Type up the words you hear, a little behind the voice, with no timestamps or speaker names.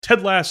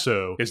Ted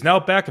Lasso is now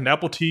back on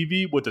Apple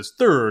TV with its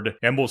third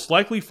and most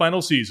likely final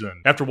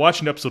season. After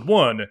watching episode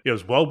 1, it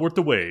was well worth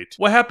the wait.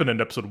 What happened in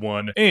episode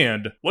 1,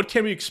 and what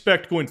can we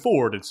expect going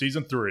forward in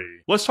season 3?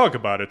 Let's talk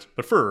about it,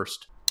 but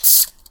first,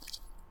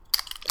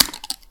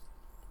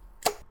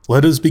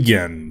 let us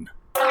begin.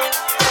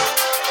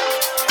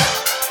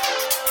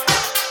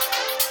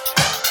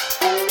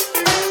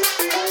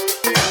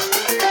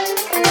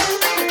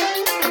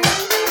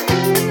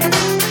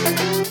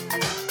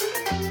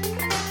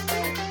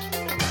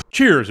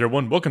 Cheers,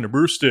 everyone. Welcome to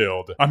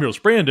Brewstilled. I'm your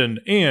host, Brandon,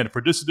 and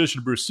for this edition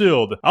of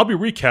Brewstilled, I'll be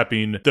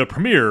recapping the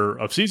premiere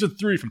of Season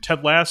 3 from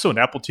Ted Lasso on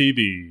Apple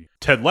TV.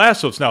 Ted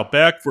Lasso is now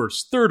back for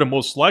its third and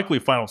most likely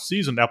final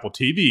season on Apple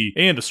TV,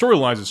 and the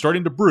storylines are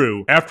starting to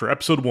brew after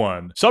Episode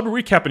 1. So I'll be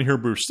recapping here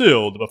in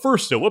Brewstilled, but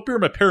first still, what beer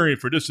am I pairing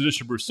for this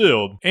edition of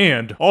Brewstilled,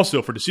 and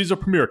also for the season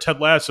premiere of Ted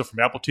Lasso from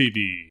Apple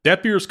TV.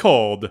 That beer is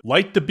called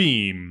Light the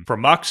Beam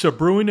from Moksa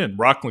Brewing in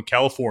Rocklin,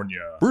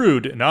 California.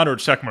 Brewed in honor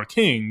of Sacramento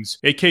Kings,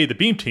 aka the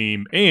Beam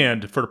Team, and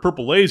for the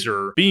purple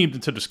laser beamed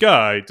into the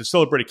sky to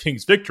celebrate a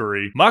King's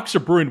victory,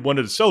 Moksa Brewing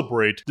wanted to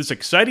celebrate this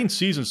exciting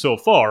season so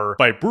far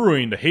by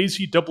brewing the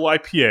Hazy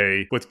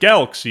IPA with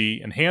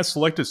Galaxy, Enhanced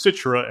Selected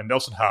Citra, and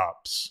Nelson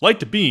hops. Light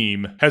the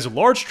Beam has a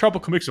large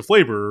tropical mix of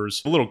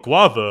flavors, a little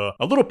guava,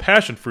 a little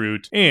passion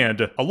fruit,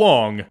 and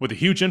along with a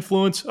huge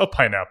influence of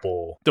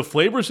pineapple. The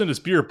flavors in this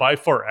beer are by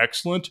far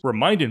excellent,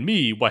 reminding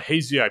me why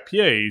Hazy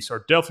IPAs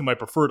are definitely my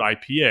preferred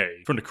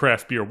IPA from the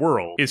craft beer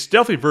world. It's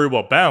definitely very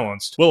well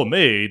balanced, well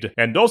made,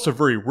 and also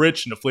very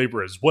rich in the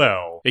flavor as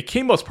well. It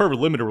came out as part of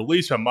a limited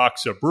release by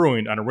Moksa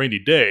Brewing on a rainy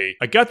day.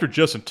 I got there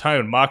just in time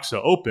when Moksa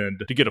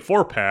opened to get a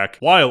 4-pack,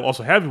 while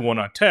also having one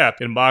on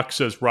tap in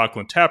Moksa's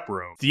Rocklin tap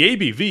room. The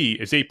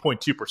ABV is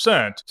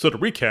 8.2%, so to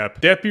recap,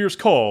 that beer is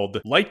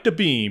called Light the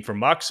Beam from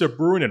Moksa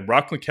Brewing in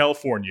Rocklin,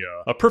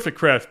 California. A perfect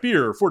craft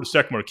beer for the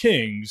Sacramento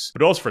Kings,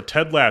 but also for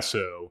Ted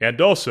Lasso, and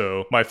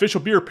also my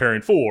official beer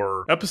pairing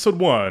for Episode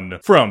 1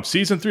 from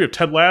Season 3 of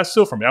Ted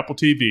Lasso from Apple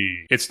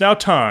TV. It's now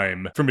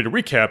time for me to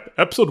recap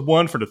Episode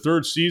 1 for the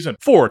third season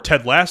for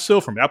Ted Lasso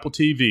from Apple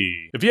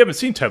TV. If you haven't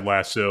seen Ted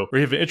Lasso, or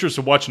you have an interest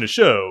in watching the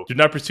show, do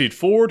not proceed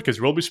forward because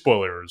there will be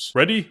spoilers.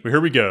 Ready? Well,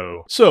 here we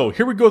go. So,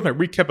 here we go with my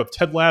recap of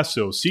Ted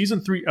Lasso Season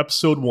 3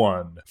 Episode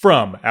 1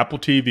 from Apple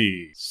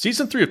TV.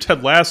 Season 3 of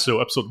Ted Lasso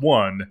Episode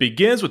 1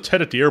 begins with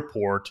Ted at the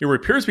airport, where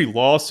he appears to be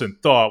lost in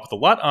thought with a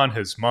lot on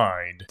his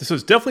mind. This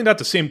is definitely not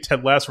the same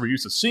Ted Lasso we're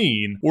used to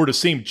seeing, or the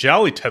same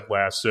jolly Ted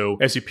Lasso,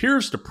 as he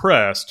appears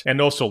depressed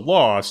and also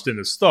lost in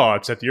his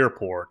thoughts at the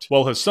airport,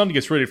 while his son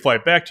gets ready to fly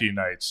back to the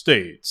United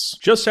States.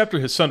 Just after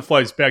his son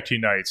flies back to the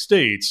United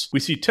States, we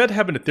see Ted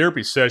having a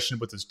therapy session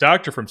with his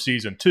doctor from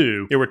Season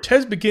 2, where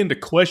Ted's beginning to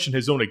question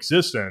his own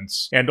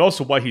existence, and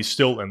also why he's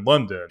still in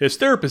London. His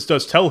therapist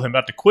does tell him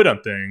not to quit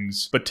on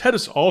things, but Ted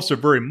is also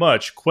very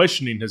much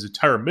questioning his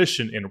entire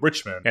mission in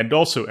Richmond, and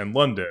also in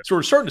London. So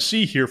we're starting to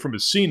see here from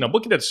his scene, I'm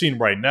looking at the scene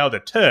right now,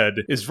 that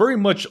Ted is very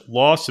much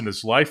lost in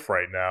his life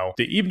right now,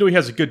 that even though he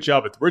has a good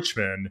job at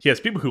Richmond, he has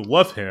people who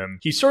love him,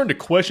 he's starting to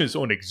question his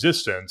own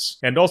existence,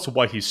 and also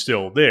why he's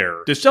still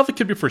there. This definitely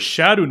could be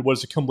foreshadowing what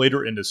is to come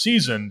later in the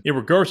season in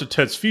regards to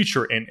Ted's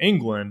future in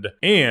England,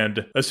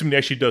 and assuming he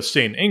actually does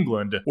stay in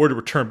England, or to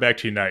return back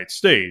to the United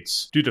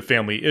States due to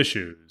family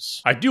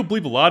issues. I do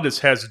believe a lot of this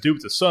has to do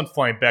with the son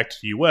flying back to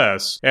the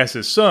US, as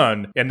his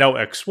son and now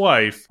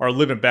ex-wife are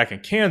living back in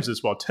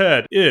Kansas while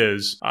Ted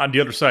is on the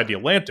other side of the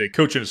Atlantic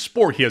coaching a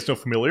sport he has no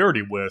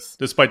familiarity with,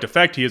 despite the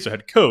fact he is a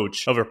head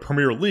coach of a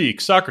Premier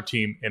League soccer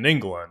team in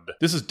England.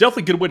 This is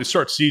definitely a good way to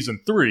start Season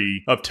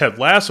 3 of Ted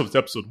Lasso with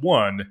Episode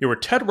 1, where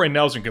Ted right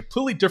now is in a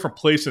completely different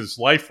place in his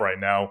life right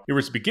now, where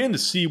he's beginning to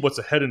see what's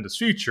ahead in his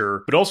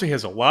future, but also he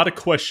has a lot of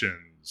questions.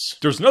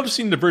 There's another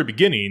scene in the very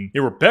beginning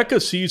where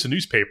Rebecca sees the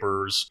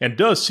newspapers and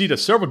does see that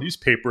several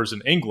newspapers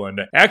in England,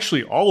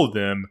 actually all of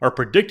them, are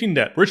predicting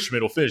that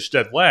Richmond will finish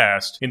dead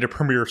last in the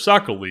Premier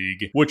Soccer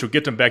League, which will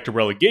get them back to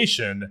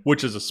relegation,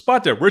 which is a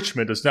spot that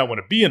Richmond does not want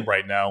to be in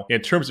right now in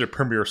terms of the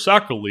Premier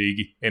Soccer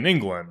League in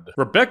England.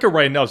 Rebecca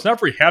right now is not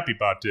very happy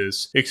about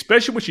this,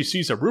 especially when she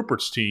sees that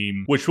Rupert's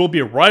team, which will be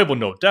a rival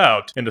no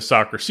doubt in the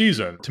soccer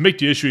season. To make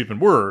the issue even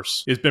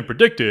worse, it's been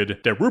predicted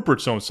that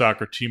Rupert's own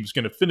soccer team is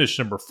going to finish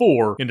number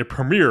 4 in the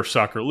Premier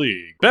Soccer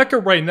League. Becca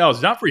right now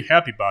is not very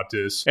happy about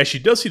this, as she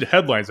does see the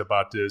headlines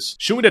about this,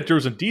 showing that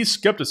there's indeed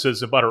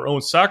skepticism about her own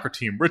soccer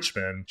team,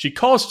 Richmond. She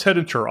calls Ted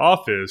into her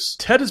office.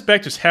 Ted is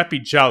back to his happy,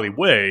 jolly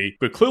way,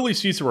 but clearly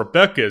sees that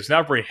Rebecca is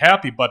not very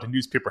happy about the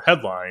newspaper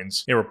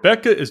headlines, and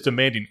Rebecca is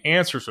demanding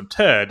answers from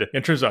Ted,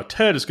 and turns out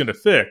Ted is going to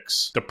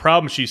fix the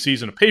problem she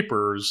sees in the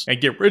papers and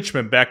get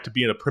Richmond back to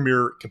being a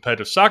premier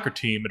competitive soccer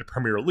team in the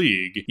Premier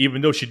League,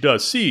 even though she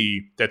does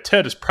see that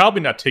Ted is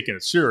probably not taking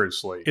it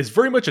seriously. It's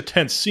very much a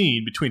tense scene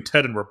scene between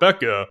Ted and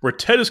Rebecca, where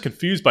Ted is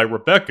confused by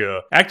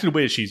Rebecca acting the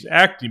way that she's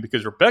acting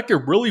because Rebecca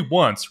really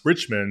wants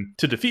Richmond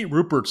to defeat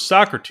Rupert's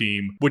soccer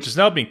team, which is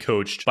now being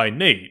coached by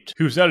Nate,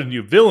 who's now a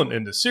new villain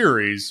in the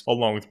series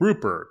along with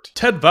Rupert.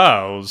 Ted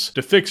vows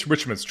to fix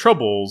Richmond's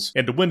troubles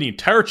and to win the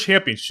entire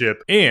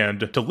championship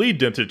and to lead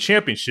them to the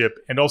championship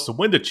and also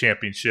win the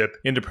championship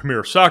in the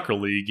Premier Soccer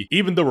League,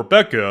 even though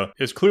Rebecca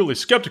is clearly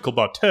skeptical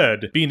about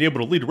Ted being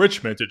able to lead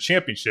Richmond to the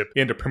championship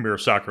in the Premier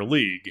Soccer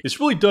League. This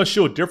really does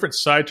show a different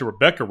side to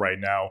Rebecca right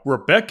now.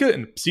 Rebecca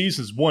in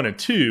seasons 1 and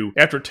 2,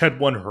 after Ted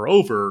won her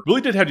over,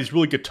 really did have these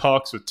really good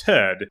talks with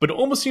Ted, but it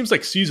almost seems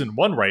like season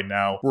 1 right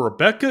now, where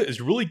Rebecca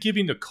is really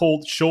giving a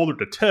cold shoulder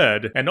to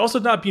Ted and also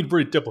not being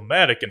very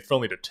diplomatic and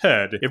friendly to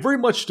Ted. It very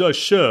much does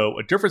show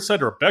a different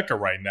side of Rebecca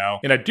right now,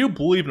 and I do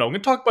believe, and I'm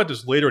going to talk about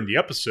this later in the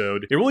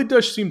episode, it really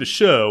does seem to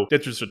show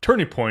that there's a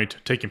turning point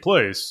taking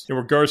place in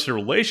regards to the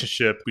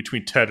relationship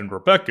between Ted and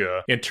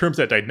Rebecca, in terms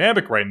that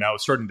dynamic right now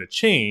is starting to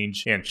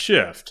change and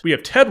shift. We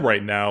have Ted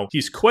right now,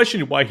 he's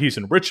questioning why he's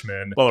in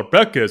Richmond, while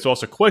Rebecca is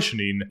also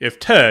questioning if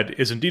Ted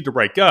is indeed the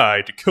right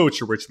guy to coach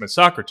the Richmond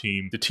soccer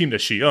team, the team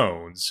that she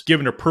owns,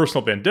 given her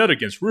personal vendetta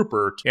against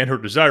Rupert and her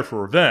desire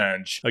for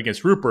revenge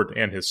against Rupert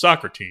and his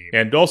soccer team,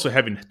 and also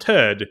having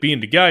Ted being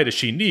the guy that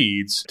she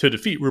needs to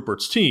defeat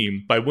Rupert's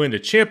team by winning the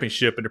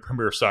championship in the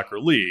Premier Soccer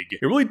League.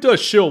 It really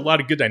does show a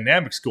lot of good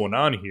dynamics going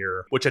on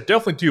here, which I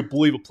definitely do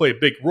believe will play a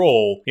big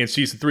role in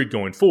season 3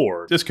 going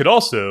forward. This could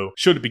also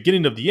show the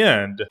beginning of the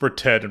end for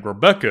Ted and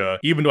Rebecca,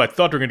 even though I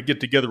thought they were going to get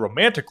together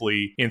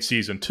romantically in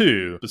season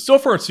 2. But so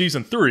far in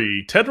season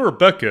 3, Ted and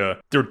Rebecca,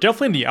 they're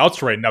definitely in the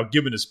outs right now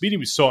given this meeting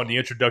we saw in the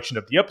introduction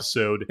of the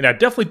episode, and I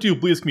definitely do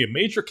believe it's going to be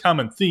a major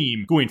common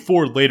theme going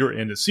forward later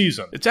in the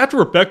season. It's after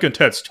Rebecca and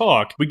Ted's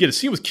talk, we get a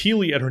scene with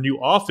Keely at her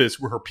new office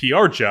with her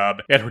PR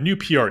job at her new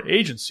PR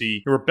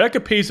agency, and Rebecca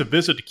pays a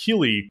visit to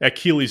Keely at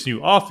Keely's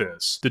new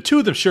office. The two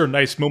of them share a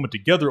nice moment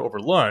together over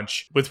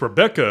lunch, with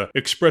Rebecca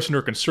expressing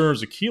her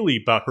concerns to Keely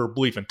about her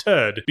belief in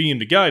Ted being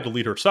the guy to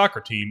lead her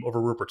soccer team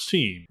over Rupert's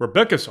team.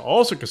 Rebecca's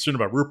also concerned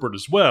about Rupert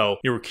as well,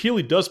 and where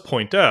Keely does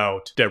point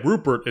out that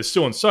Rupert is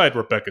still inside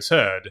Rebecca's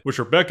head, which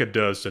Rebecca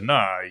does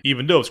deny,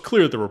 even though it's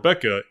clear that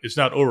Rebecca is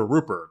not over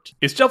Rupert.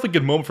 It's definitely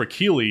a good moment for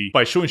Keely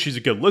by showing she's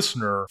a good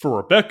listener for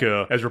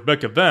Rebecca as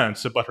Rebecca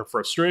vents about her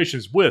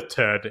frustrations with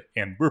Ted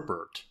and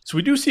Rupert. So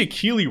we do see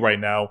Keely right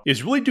now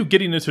is really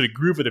getting into the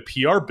groove of the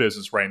PR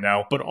business right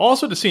now, but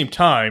also at the same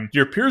time,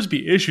 there appears to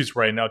be issues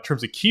right now in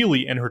terms of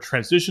Keely and her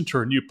transition to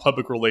her new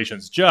public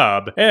relations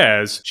job,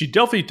 as she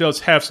definitely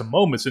does have some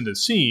moments in the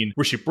scene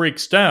where she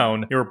breaks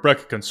down and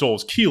Rebecca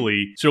consoles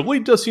Keely. So it really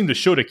does seem to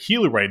show that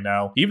Keely right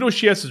now, even though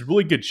she has this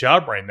really good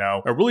job right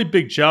now, a really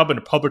big job in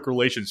the public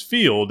relations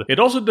field, it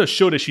also does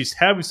show that she's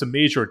having some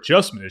major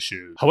adjustment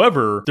issues.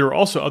 However, there are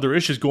also other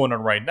issues going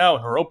on right now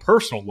in her own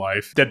personal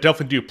life that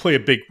definitely do play a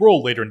big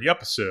role later in the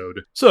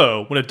episode.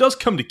 So when it does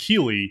come to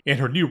Keely and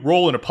her new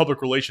role in a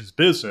public relations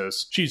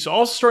business, she's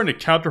also starting to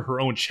counter her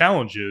own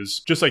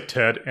challenges, just like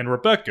Ted and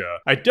Rebecca.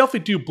 I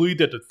definitely do believe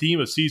that the theme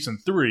of season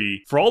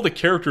 3, for all the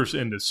characters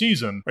in this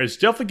season, is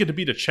definitely going to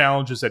be the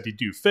challenges that they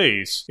do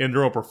face in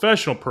their own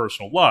professional,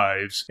 personal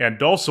lives,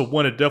 and also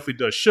one that definitely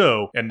does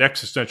show an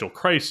existential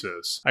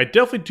crisis. I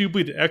definitely do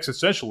believe that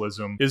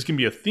existentialism is going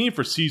to be a theme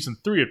for season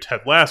 3 of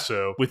Ted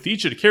Lasso, with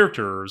each of the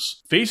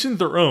characters facing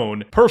their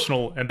own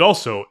personal and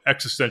also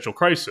existential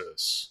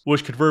crisis,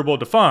 which could very well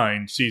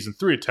define season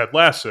 3 of Ted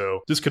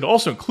Lasso. This could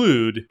also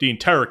include the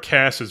entire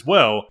cast as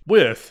well,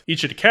 with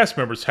each of the cast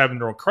members having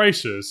their own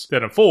crisis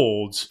that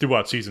unfolds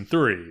throughout season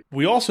 3.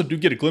 We also do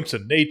get a glimpse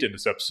of Nate in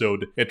this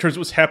episode in terms of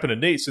what's happened to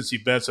Nate since the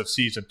events of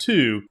season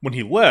 2 when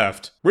he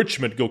left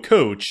Richmond to go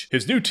coach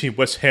his new team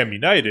West Ham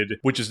United,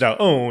 which is now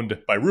owned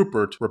by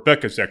Rupert,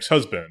 Rebecca's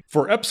ex-husband.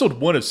 For episode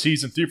 1 of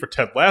season 3 for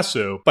Ted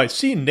Lasso, by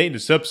seeing Nate in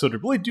this episode, I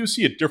really do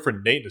see a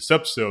different Nate in this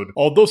episode,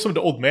 although some of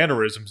the old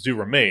mannerisms do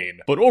remain.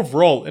 But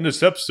overall, in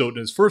this episode, in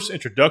his first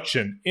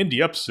introduction in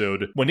the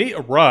episode, when Nate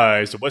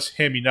arrives at West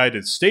Ham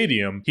United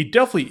Stadium, he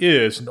definitely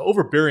is an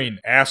overbearing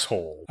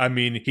asshole. I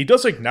mean, he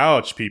does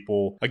acknowledge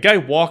people. A guy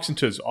walks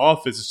into his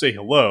office to say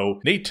hello,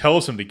 Nate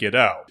tells him to get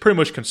out, pretty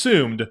much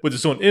consumed with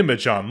his own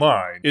image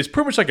online. It's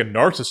pretty much like a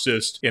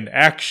narcissist in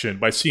action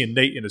by seeing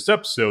Nate in this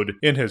episode.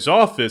 In his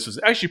office is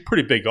actually a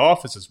pretty big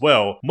office as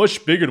well,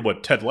 much bigger than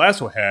what Ted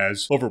Lasso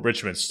has over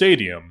Richmond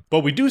Stadium.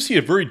 But we do see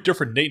a very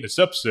different Nate in this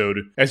episode,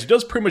 as he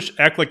does pretty much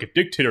act like a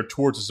dictator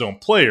towards his own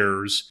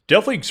players,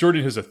 definitely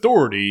exerting his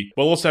authority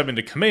while also having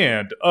the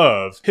command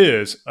of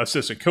his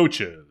assistant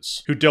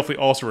coaches, who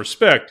definitely also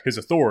respect his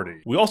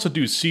authority. We also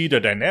do see the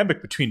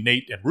dynamic between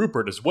Nate and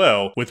Rupert as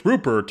well, with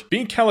Rupert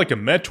being kind of like a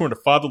mentor and a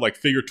father-like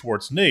figure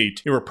towards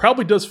Nate, and where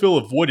probably does fill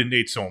a void in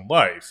Nate's own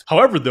life.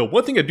 However, though,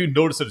 one thing I do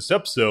notice in this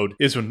episode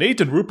is when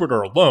Nate and Rupert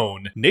are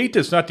alone, Nate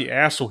is not the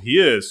asshole he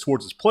is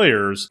towards his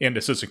players and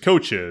assistant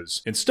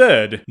coaches.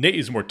 Instead, Nate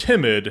is more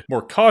timid,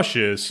 more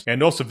cautious,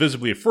 and also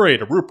visibly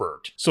afraid of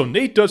Rupert. So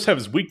Nate does have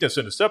his weakness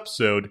in this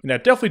episode, and I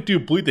definitely do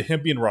believe that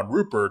him being around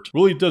Rupert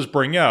really does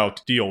bring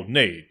out the old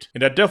Nate.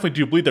 And I definitely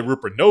do believe that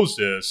Rupert knows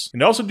this,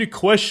 and I also do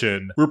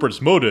question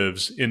Rupert's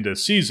motives in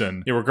this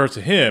season in regards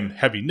to him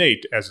having Nate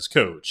Nate as his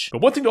coach.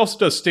 But one thing that also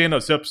does stand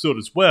out this episode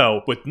as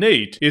well with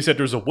Nate is that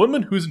there's a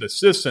woman who's an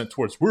assistant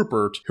towards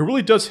Rupert who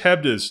really does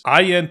have this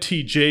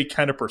INTJ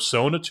kind of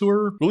persona to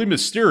her. Really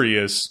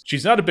mysterious.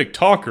 She's not a big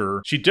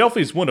talker. She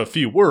definitely is one of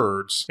few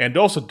words and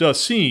also does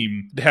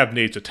seem to have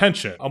Nate's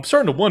attention. I'm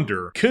starting to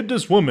wonder, could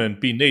this woman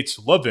be Nate's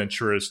love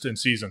interest in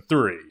season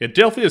 3? It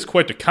definitely is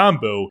quite the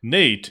combo,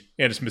 Nate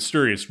and this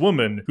mysterious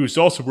woman who's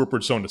also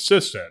Rupert's own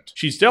assistant.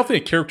 She's definitely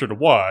a character to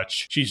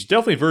watch. She's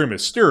definitely very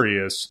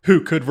mysterious,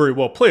 who could very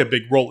well play a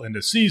big role in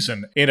this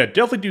season, and I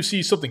definitely do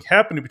see something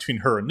happening between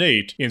her and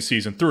Nate in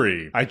season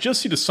 3. I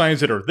just see the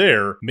signs that are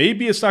there.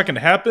 Maybe it's not going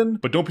to happen,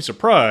 but don't be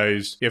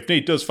surprised if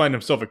Nate does find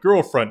himself a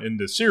girlfriend in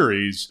this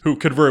series, who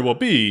could very well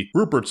be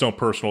Rupert's own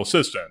personal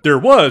assistant. There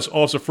was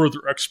also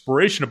further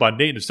exploration about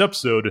Nate in this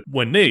episode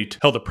when Nate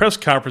held a press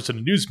conference in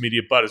the news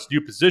media about his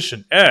new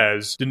position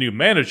as the new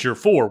manager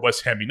for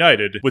West Ham United,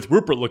 with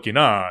Rupert looking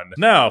on.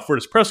 Now, for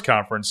this press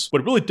conference,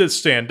 what really did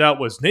stand out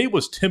was Nate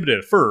was timid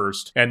at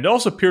first, and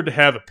also appeared to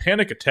have a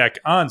panic attack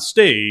on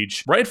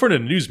stage, right in front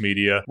of the news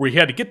media, where he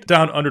had to get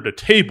down under the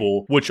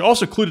table, which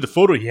also included the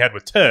photo he had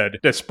with Ted,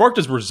 that sparked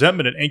his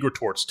resentment and anger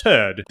towards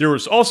Ted. There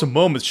was also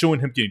moments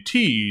showing him getting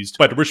teased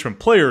by the Richmond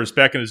players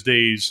back in his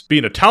days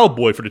being a towel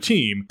boy for the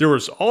team. There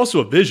was also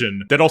a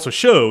vision that also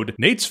showed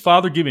Nate's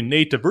father giving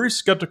Nate a very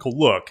skeptical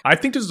look. I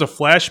think this is a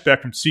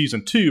flashback from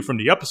season 2 from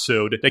the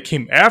episode that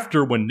came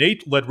after when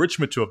Nate led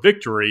Richmond to a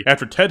victory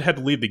after Ted had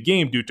to leave the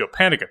game due to a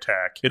panic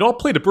attack. It all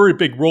played a very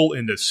big role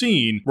in this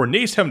scene where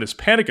Nate's having this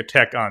panic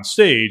attack on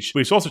stage,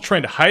 but he's also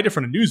trying to hide it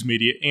from the news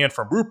media and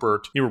from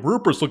Rupert, and where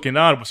Rupert's looking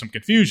on with some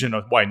confusion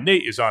on why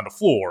Nate is on the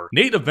floor.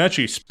 Nate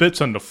eventually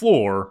spits on the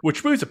floor,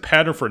 which really is a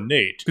pattern for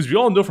Nate, because we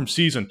all know from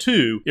season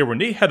 2, where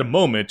Nate had a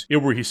moment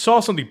where he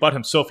saw something about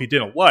himself he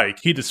didn't like,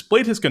 he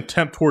displayed his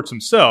contempt towards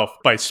himself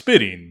by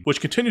spitting,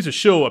 which continues to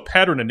show a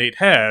pattern that Nate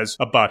has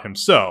about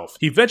himself.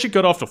 He eventually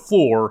got off the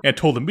floor and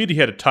told the media he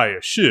had to tie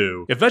a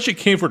shoe. Eventually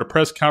came for the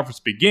press conference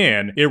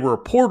began, and a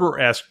reporter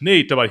asked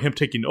Nate about him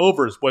taking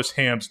over as West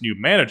Ham's new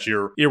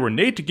manager, and where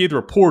Nate gave the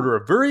reporter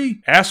a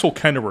very asshole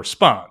kind of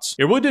response.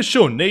 It really did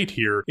show Nate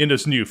here in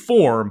his new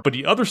form, but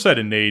the other side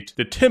of Nate,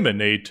 the timid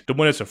Nate, the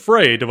one that's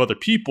afraid of other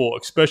people,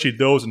 especially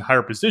those in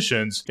higher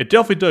positions, it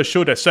definitely does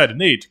show that side of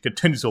Nate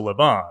continues to live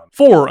on.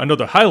 For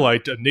another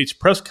highlight of Nate's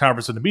press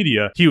conference in the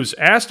media, he was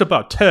asked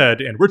about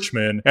Ted and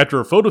Richmond after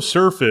a photo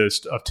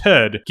surfaced of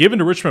Ted giving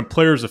the Richmond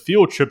players a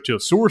field trip to a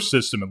sewer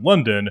system in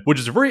London, which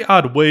is a very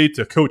odd way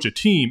to coach a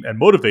team and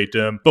motivate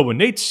them. But when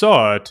Nate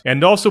saw it,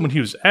 and also when he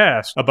was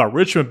asked about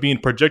Richmond being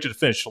projected to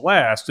finish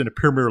last in the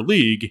Premier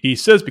League, he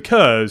says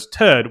because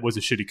Ted was a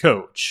shitty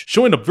coach.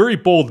 Showing a very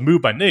bold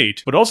move by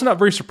Nate, but also not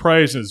very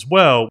surprising as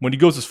well when he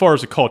goes as far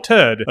as to call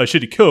Ted a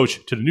shitty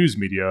coach to the news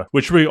media,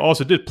 which really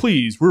also did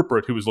please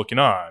Rupert, who was looking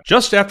on.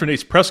 Just after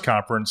Nate's press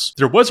conference,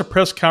 there was a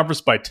press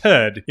conference by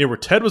Ted, where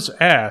Ted was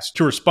asked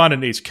to respond to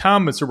Nate's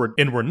comments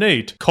where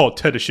Nate called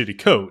Ted a shitty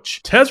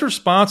coach. Ted's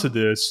response to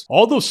this,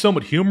 although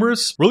somewhat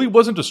humorous, really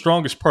wasn't the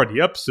strongest part of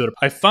the episode.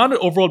 I found it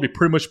overall to be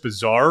pretty much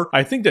bizarre.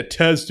 I think that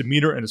Ted's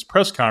demeanor in his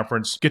press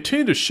conference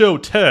continued to show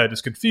Ted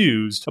is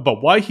confused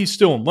about why he's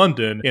still in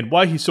London and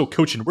why he's still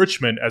coaching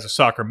Richmond as a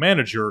soccer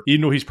manager,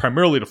 even though he's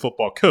primarily the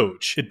football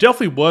coach. It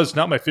definitely was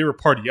not my favorite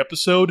part of the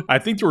episode. I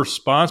think the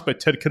response by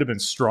Ted could have been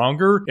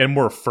stronger and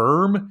more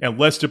firm and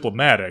less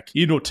diplomatic,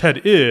 even though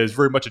Ted is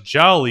very much a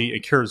jolly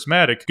and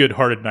charismatic,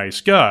 good-hearted,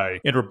 nice guy.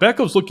 And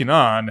Rebecca was looking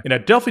on, and I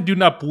definitely do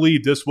not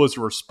believe this was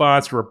the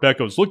response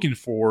Rebecca was looking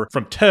for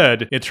from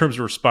Ted in terms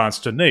of response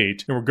to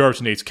Nate in regards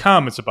to Nate's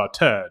comments about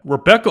Ted.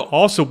 Rebecca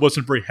also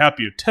wasn't very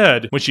happy with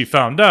Ted when she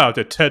found out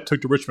that Ted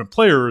took the Richmond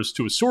players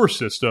to a sewer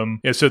system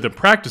instead of them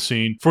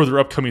practicing for their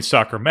upcoming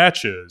soccer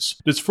matches.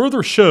 This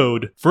further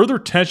showed further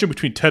tension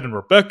between Ted and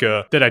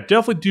Rebecca that I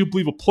definitely do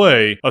believe will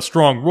play a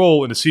strong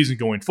role in the season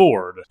going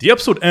forward. The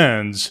episode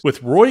ends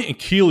with Roy and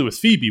Keely with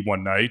Phoebe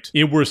one night,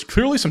 and there's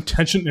clearly some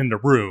tension in the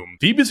room.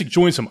 Phoebe's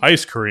enjoying some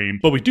ice cream,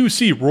 but we do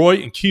see Roy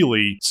and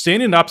Keely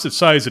standing on opposite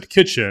sides of the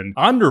kitchen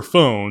on their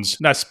phones,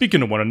 not speaking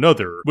to one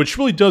another, which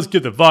really does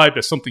give the vibe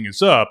that something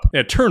is up,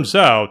 and it turns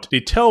out they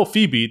tell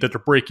Phoebe that they're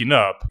breaking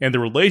up and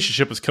their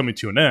relationship is coming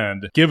to an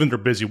end given their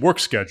busy work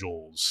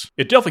schedules.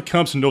 It definitely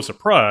comes to no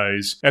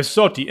surprise, as we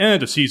saw at the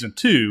end of season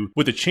 2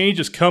 with the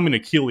changes coming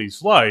in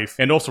Keely's life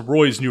and also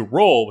Roy's new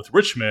role with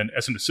Richmond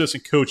as an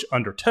assistant coach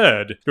under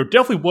Ted. There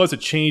definitely was a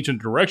change in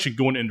direction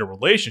going into the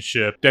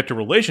relationship, that the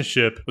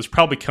relationship was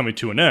probably coming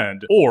to an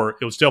end, or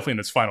it was definitely in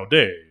its final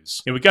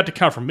days. And we got the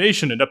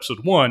confirmation in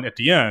episode 1 at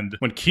the end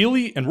when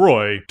Keely and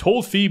Roy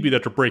told Phoebe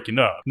that they're breaking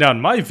up. Now,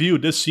 in my view,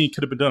 this scene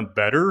could have been done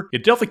better.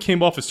 It definitely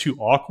came off as too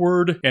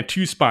awkward and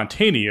too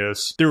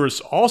spontaneous. There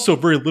was also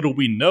very little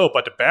we know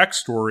about the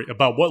backstory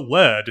about what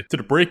led to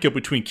the breakup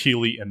between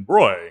Keely and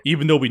Roy,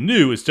 even though we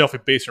knew it's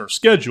definitely based on our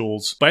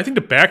schedules. But I think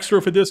the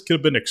backstory for this could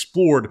have been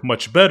explored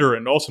much better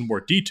and also in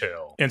more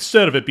detail,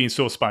 instead of it being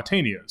so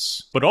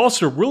spontaneous. But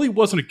also, it really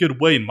wasn't a good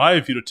way, in my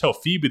view, to tell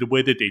Phoebe the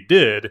way that they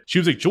did. She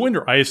was enjoying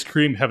her ice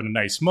cream, having a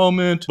nice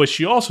moment, but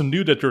she also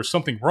knew that there was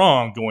something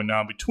wrong going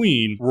on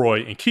between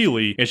Roy and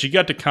Keely, and she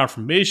got the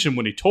confirmation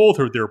when he told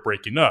her they were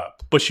breaking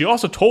up. But she she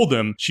also told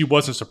him she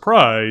wasn't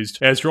surprised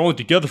as they're only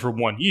together for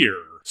 1 year.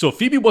 So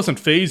Phoebe wasn't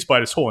fazed by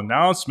this whole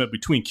announcement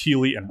between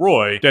Keeley and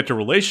Roy that their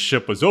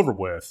relationship was over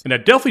with, and I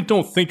definitely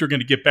don't think they're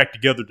going to get back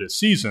together this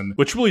season,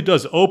 which really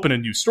does open a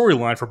new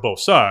storyline for both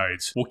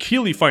sides. Will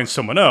Keeley find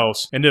someone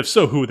else, and if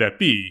so, who would that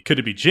be? Could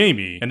it be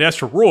Jamie? And as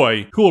for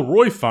Roy, who will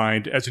Roy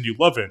find as a new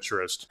love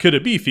interest? Could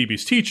it be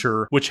Phoebe's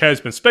teacher, which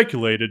has been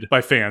speculated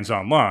by fans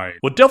online?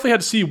 We'll definitely have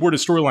to see where the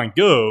storyline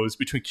goes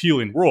between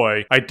Keeley and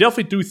Roy. I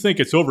definitely do think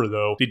it's over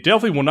though. They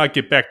definitely will not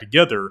get back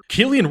together.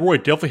 Keeley and Roy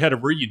definitely had a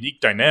very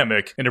unique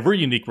dynamic and a very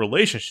unique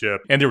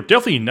relationship, and they were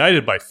definitely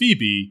united by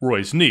Phoebe,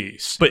 Roy's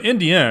niece. But in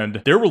the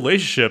end, their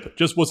relationship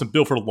just wasn't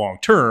built for the long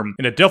term,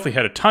 and it definitely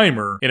had a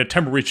timer, and a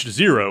timer reached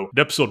 0 in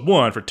episode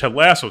 1 for Ted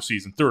Lasso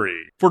season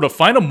 3. For the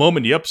final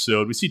moment in the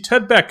episode, we see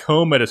Ted back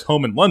home at his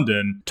home in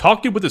London,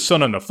 talking with his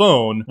son on the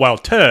phone, while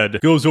Ted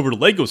goes over the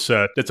Lego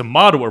set that's a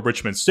model of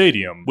Richmond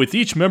Stadium, with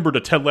each member of the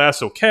Ted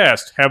Lasso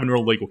cast having their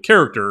own Lego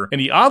character, and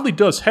he oddly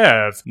does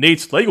have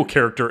Nate's Lego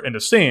character in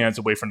the stands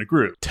away from the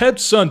group.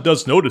 Ted's son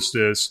does notice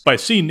this by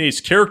seeing Nate's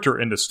character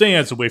in the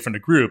stands away from the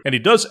group, and he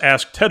does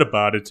ask Ted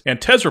about it, and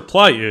Ted's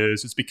reply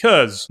is it's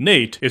because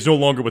Nate is no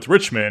longer with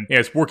Richmond and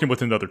is working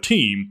with another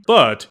team,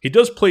 but he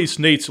does place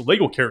Nate's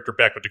Lego character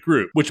back with the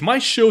group, which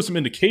might show some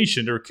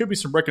indication there could be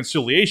some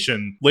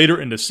reconciliation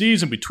later in the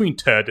season between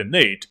Ted and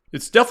Nate.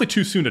 It's definitely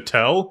too soon to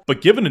tell,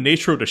 but given the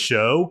nature of the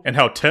show and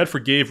how Ted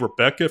forgave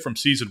Rebecca from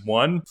season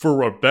 1 for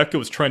what Rebecca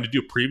was trying to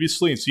do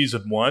previously in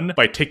season 1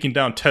 by taking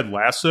down Ted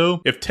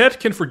Lasso, if Ted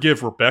can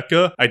forgive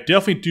Rebecca, I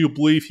definitely do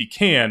believe he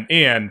can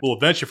and will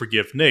eventually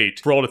forgive Nate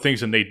for all the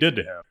things that Nate did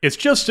to him. It's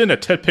just then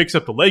that Ted picks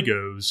up the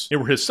Legos, and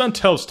where his son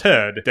tells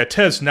Ted that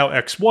Ted's now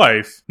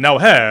ex-wife now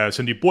has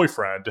a new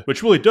boyfriend,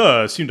 which really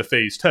does seem to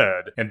faze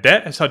Ted, and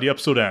that is how the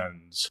episode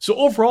ends. So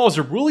overall, it's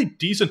a really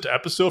decent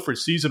episode for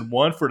season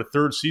 1 for the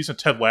 3rd season of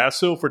Ted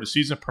Lasso for the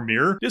season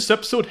premiere. This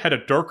episode had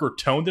a darker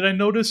tone that I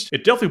noticed.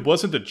 It definitely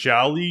wasn't the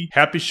jolly,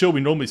 happy show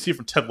we normally see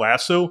from Ted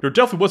Lasso. There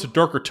definitely was a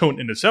darker tone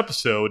in this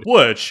episode,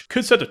 which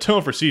could set the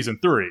tone for season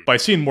 3 by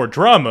seeing more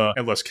drama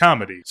and less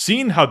comedy.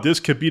 Seeing how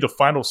this could be the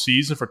final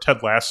season for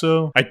Ted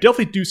Lasso, I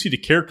definitely do see the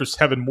characters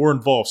having more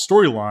involved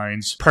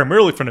storylines,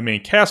 primarily from the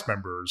main cast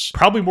members.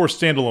 Probably more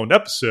standalone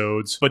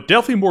episodes, but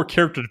definitely more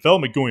character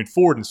development going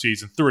forward in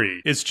season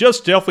 3. It's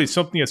just definitely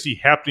something I see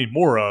happening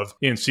more of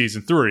in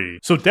season 3.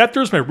 So that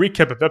there's my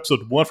recap of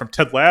episode 1 from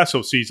Ted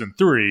Lasso season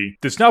 3.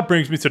 This now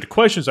brings me to the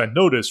questions I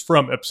noticed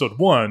from episode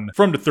 1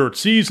 from the 3rd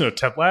season of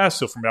Ted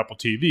Lasso from Apple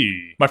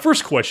TV. My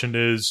first question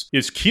is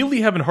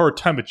Keeley having a hard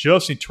time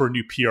adjusting to her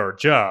new PR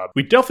job?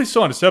 We definitely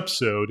saw in this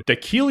episode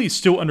that Keeley is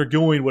still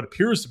undergoing what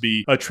appears to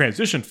be a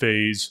transition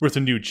phase with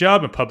a new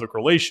job in public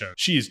relations.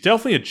 She is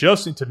definitely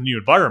adjusting to the new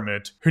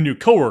environment, her new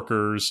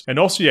coworkers, and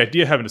also the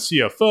idea of having a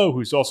CFO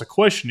who's also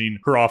questioning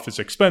her office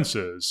expenses.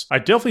 I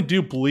definitely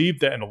do believe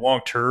that in the long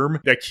term,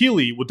 that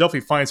Keeley will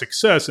definitely find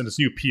success in this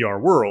new PR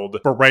world,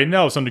 but right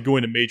now it's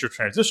undergoing a major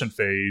transition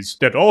phase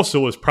that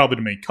also is probably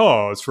the main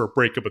cause for a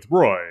breakup with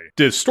Roy.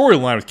 This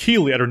storyline with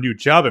Keeley at her new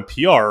job in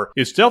PR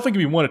is definitely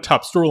going to be one of the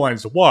top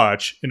storylines to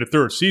watch in the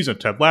 3rd season of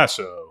Ted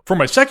Lasso. For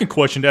my second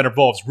question, that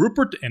involves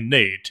Rupert and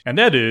Nate, and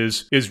that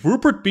is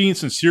Rupert being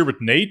sincere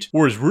with Nate,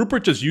 or is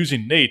Rupert just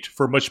using Nate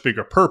for a much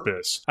bigger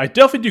purpose? I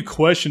definitely do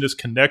question this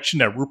connection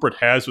that Rupert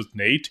has with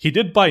Nate. He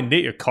did buy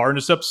Nate a car in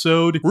this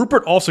episode.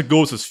 Rupert also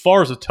goes as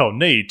far as to tell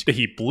Nate that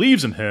he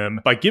believes in him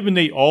by giving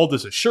Nate all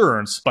this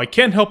assurance, but I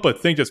can't help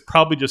but think that's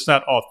probably just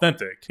not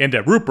authentic, and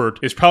that Rupert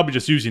is probably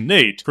just using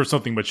Nate for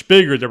something much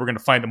bigger that we're going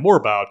to find out more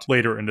about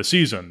later in the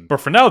season. But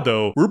for now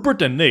though,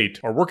 Rupert and Nate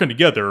are working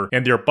together,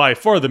 and they're by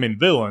far the main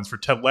villains for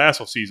Ted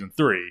Lasso season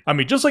 3. I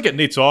mean, just like at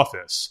Nate's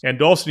office,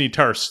 and also the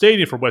entire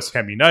stadium for West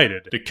Ham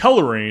United, the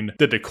coloring,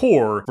 the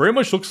decor, very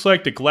much looks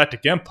like the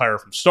Galactic Empire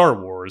from Star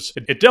Wars.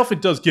 It definitely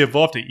does give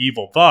off the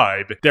evil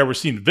vibe that we're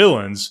seeing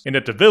villains, and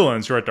that the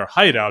villains are at their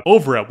hideout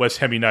over at West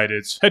Ham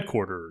United's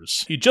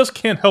headquarters. You just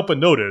can't help but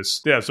notice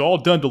that it's all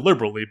done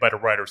deliberately by the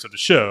writers of the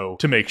show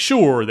to make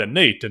sure that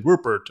Nate and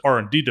Rupert are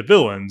indeed the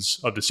villains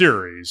of the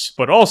series,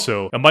 but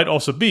also, it might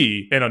also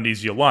be an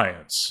uneasy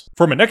alliance.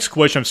 For my next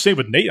question, I'm staying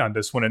with Nate on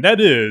this one, and that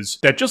is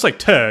that just like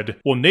Ted,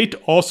 will Nate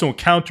also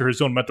encounter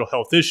his own mental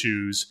health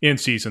issues in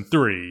season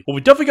 3? Well, we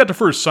definitely got the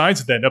first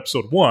signs of that in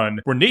episode 1,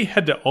 where Nate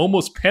had that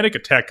almost panic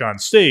attack on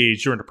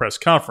stage during the press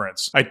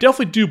conference. I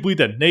definitely do believe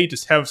that Nate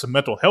is having some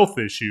mental health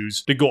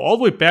issues that go all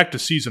the way back to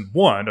season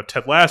 1 of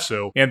Ted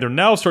Lasso, and they're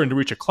now starting to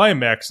reach a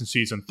climax in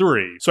season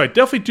 3. So I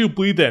definitely do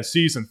believe that in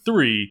season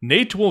 3,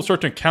 Nate will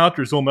start to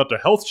encounter his own mental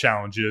health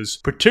challenges,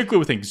 particularly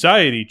with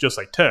anxiety, just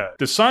like Ted.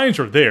 The signs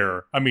are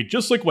there. I mean,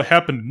 just like what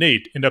happened to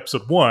Nate in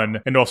episode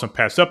 1 and also in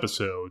past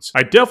episodes.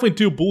 I definitely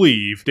do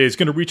believe that he's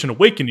going to reach an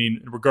awakening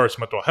in regards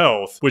to mental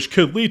health, which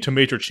could lead to a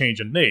major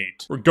change in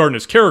Nate regarding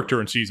his character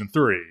in season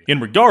 3. In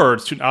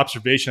regards to an observation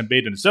observation I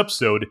made in this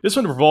episode, this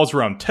one revolves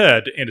around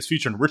Ted and his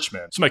future in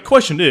Richmond. So my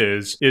question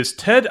is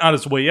Ted on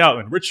his way out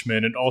in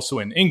Richmond and also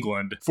in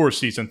England for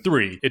season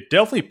 3? It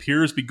definitely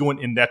appears to be going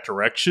in that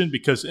direction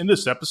because in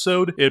this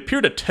episode, it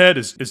appeared that Ted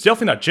is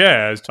definitely not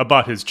jazzed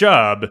about his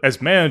job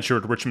as manager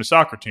of the Richmond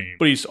soccer team,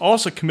 but he's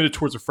also committed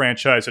towards the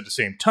franchise at the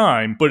same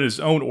time, but in his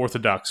own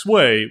orthodox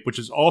way, which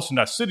is also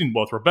not sitting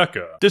well with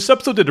Rebecca. This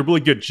episode did a really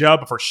good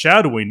job of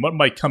foreshadowing what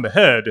might come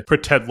ahead for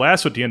Ted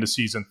Lasso at the end of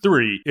season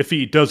 3 if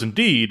he does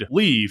indeed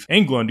leave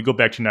England to go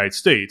back to the United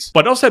States.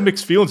 But I also have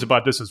mixed feelings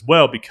about this as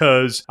well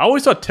because I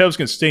always thought Ted was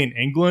going to stay in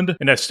England,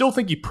 and I still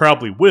think he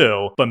probably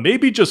will, but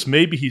maybe just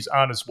maybe he's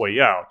on his way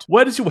out. We'll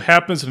have to see what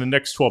happens in the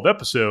next 12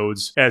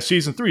 episodes as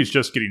season 3 is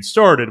just getting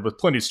started with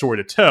plenty of story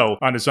to tell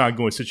on his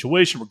ongoing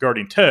situation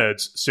regarding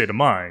Ted's state of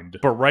mind.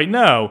 But right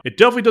now, it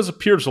definitely does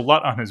appear there's a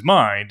lot on his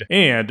mind,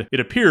 and it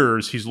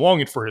appears he's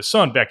longing for his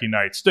son back in the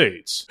United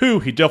States, who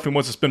he definitely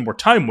wants to spend more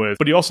time with,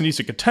 but he also needs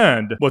to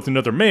contend with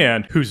another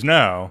man who's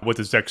now with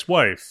his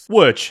ex-wife,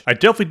 which I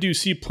definitely do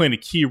see playing a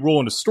key role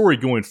in the story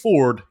going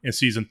forward in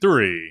season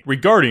 3,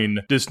 regarding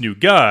this new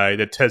guy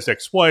that Ted's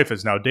ex-wife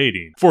is now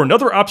dating. For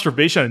another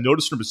observation I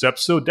noticed from this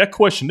episode, that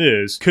question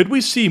is, could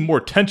we see more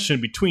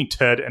tension between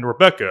Ted and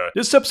Rebecca?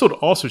 This episode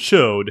also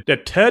showed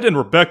that Ted and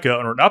Rebecca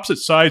are on opposite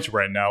sides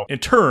right now in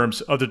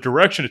terms of the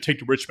direction to take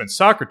the Richmond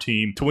soccer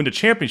team to win the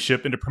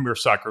championship in the Premier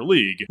Soccer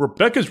League.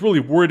 Rebecca's really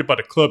worried about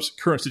the club's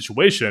current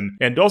situation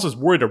and also is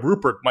worried that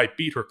Rupert might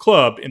beat her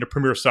club in the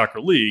Premier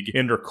Soccer League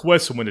in their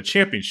quest to win the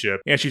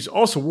championship, and she's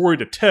also worried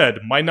that Ted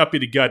might not be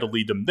the guy to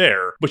lead them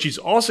there, but she's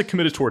also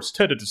committed towards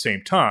Ted at the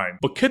same time.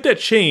 But could that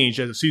change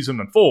as the season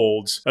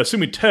unfolds,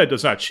 assuming Ted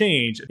does not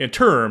change in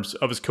terms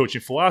of his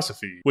coaching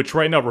philosophy, which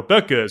right now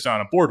Rebecca is not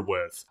on board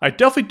with? I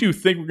definitely do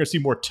think we're going to see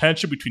more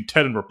tension between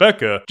Ted and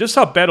Rebecca. Just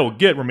how bad it'll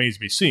get remains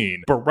to be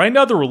seen. But right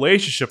now the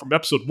relationship from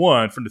episode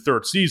 1 from the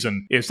 3rd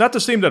season is not the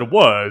same that it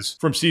was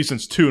from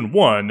seasons 2 and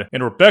 1,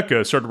 and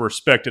Rebecca started to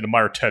respect and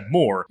admire Ted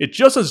more. It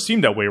just doesn't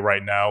seem that way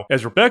right now,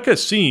 as Rebecca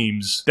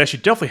seems that she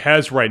definitely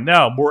has right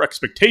now more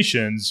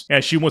expectations,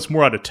 and she wants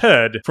more out of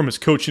Ted from his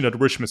coaching at the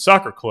Richmond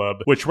Soccer Club,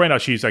 which right now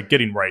she's not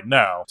getting right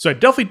now. So I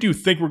definitely do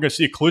think we're going to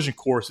see a collision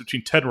course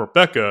between Ted and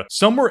Rebecca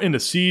somewhere in the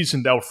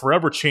season that will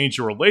forever change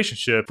the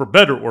relationship for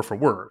better or for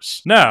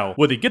worse. Now,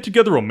 will they get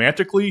together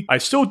romantically? I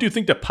still do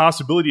think that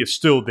possibility is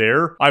still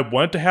there. I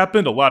want it to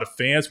happen. A lot of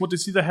fans want to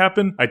see that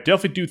happen. I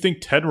definitely do think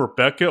Ted and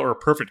Rebecca are a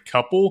perfect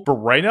couple, but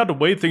right now, the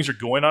way things are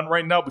going on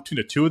right now between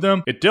the two of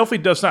them, it definitely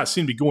does not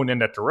seem to be going in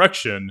that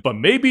direction. But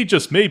maybe,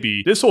 just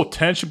maybe, this whole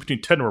tension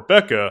between Ted and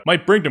Rebecca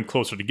might bring them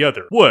closer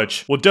together,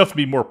 which will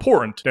definitely be more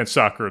important than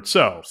soccer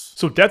itself.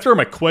 So that's are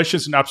my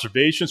questions and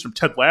observations from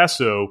Ted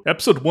Lasso,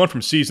 episode 1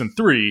 from season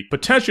 3,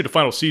 potentially the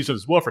final season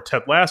as well for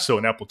Ted Lasso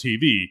and Apple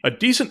TV. A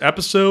decent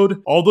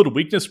episode, although the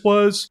weakness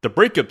was the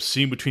breakup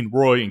scene between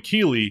Roy and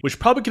Keeley, which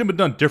probably could have been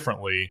done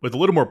differently, with a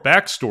little more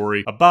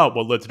backstory about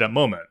what led to that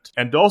moment.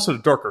 And also the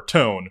darker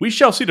tone. We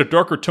shall see the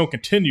darker tone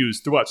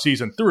continues throughout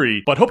season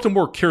 3, but hope the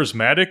more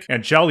charismatic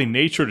and jolly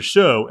nature of the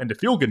show and the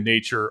feel-good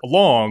nature,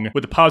 along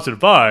with the positive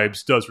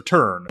vibes, does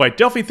return. But I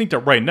definitely think that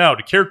right now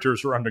the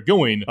characters are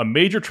undergoing a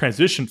major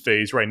transition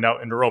phase right now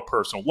in their own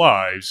personal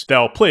lives that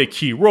will play a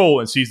key role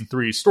in season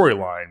 3's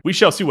storyline. We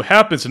shall see what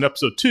happens in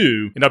episode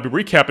 2, and I'll be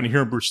recapping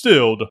here in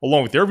Brewstilled,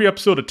 along with every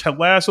episode of Ted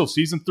Lasso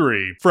season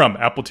 3 from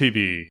Apple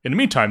TV. In the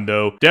meantime,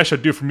 though, that shall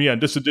do for me on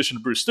this edition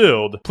of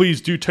Brewstilled.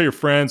 Please do tell your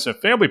friends and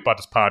family about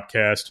this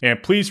podcast,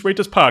 and please rate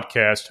this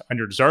podcast on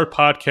your desired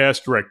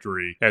podcast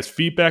directory, as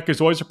feedback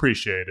is always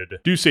appreciated.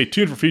 Do stay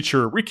tuned for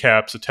future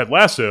recaps of Ted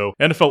Lasso,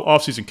 NFL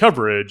offseason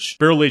coverage,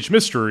 barrel-aged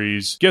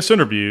mysteries, guest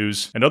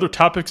interviews, and other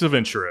topics of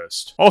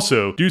interest.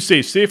 Also, do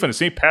stay safe on the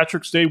St.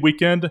 Patrick's Day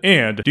weekend,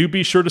 and do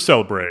be sure to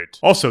celebrate.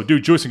 Also, do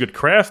enjoy some good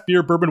craft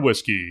beer, bourbon,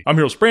 whiskey. I'm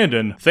Heroes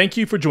Brandon. Thank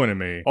you for joining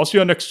me. I'll see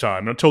you all next time,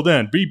 and until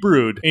then, be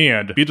brewed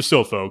and be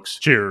distilled, folks.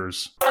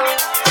 Cheers.